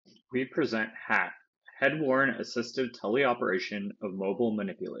We present HAT, Head-Worn Assistive Teleoperation of Mobile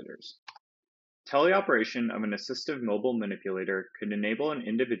Manipulators. Teleoperation of an assistive mobile manipulator could enable an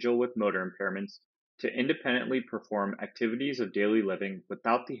individual with motor impairments to independently perform activities of daily living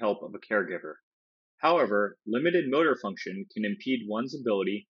without the help of a caregiver. However, limited motor function can impede one's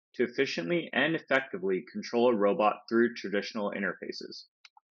ability to efficiently and effectively control a robot through traditional interfaces.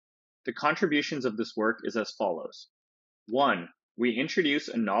 The contributions of this work is as follows. 1. We introduce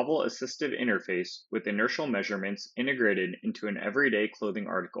a novel assistive interface with inertial measurements integrated into an everyday clothing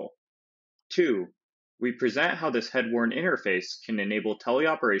article. 2. We present how this head-worn interface can enable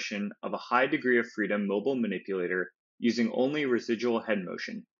teleoperation of a high degree of freedom mobile manipulator using only residual head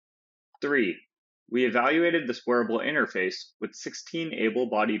motion. 3. We evaluated this wearable interface with 16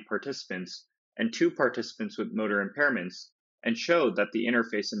 able-bodied participants and 2 participants with motor impairments, and showed that the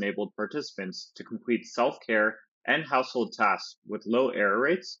interface enabled participants to complete self-care and household tasks with low error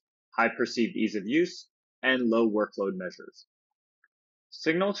rates, high perceived ease of use, and low workload measures.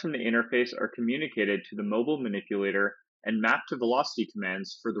 Signals from the interface are communicated to the mobile manipulator and mapped to velocity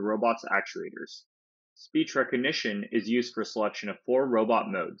commands for the robot's actuators. Speech recognition is used for selection of 4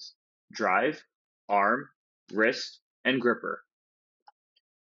 robot modes: drive, arm, wrist, and gripper.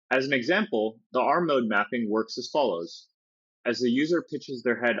 As an example, the arm mode mapping works as follows. As the user pitches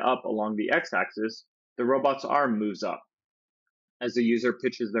their head up along the x-axis, the robot's arm moves up. As the user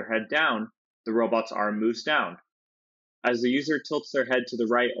pitches their head down, the robot's arm moves down. As the user tilts their head to the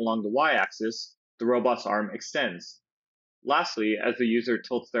right along the y-axis, the robot's arm extends. Lastly, as the user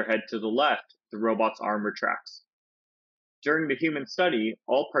tilts their head to the left, the robot's arm retracts. During the human study,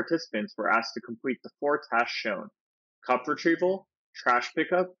 all participants were asked to complete the 4 tasks shown: cup retrieval, trash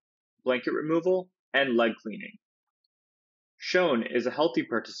pickup, blanket removal, and leg cleaning. Shown is a healthy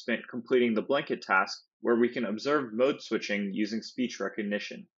participant completing the blanket task, where we can observe mode switching using speech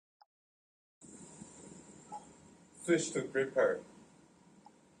recognition. Switch to gripper.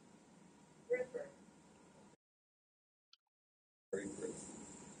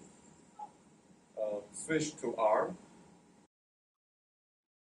 Switch to arm.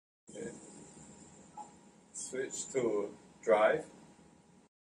 Okay. Switch to drive.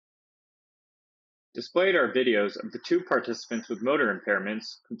 Displayed are videos of the 2 participants with motor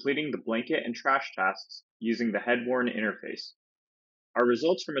impairments completing the blanket and trash tasks using the head-worn interface. Our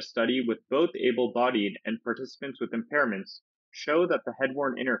results from a study with both able-bodied and participants with impairments show that the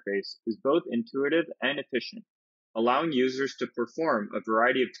head-worn interface is both intuitive and efficient, allowing users to perform a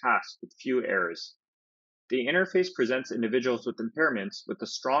variety of tasks with few errors. The interface presents individuals with impairments with a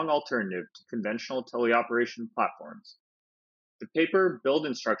strong alternative to conventional teleoperation platforms. The paper, build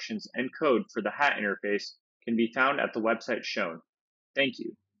instructions, and code for the HAT interface can be found at the website shown. Thank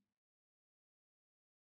you.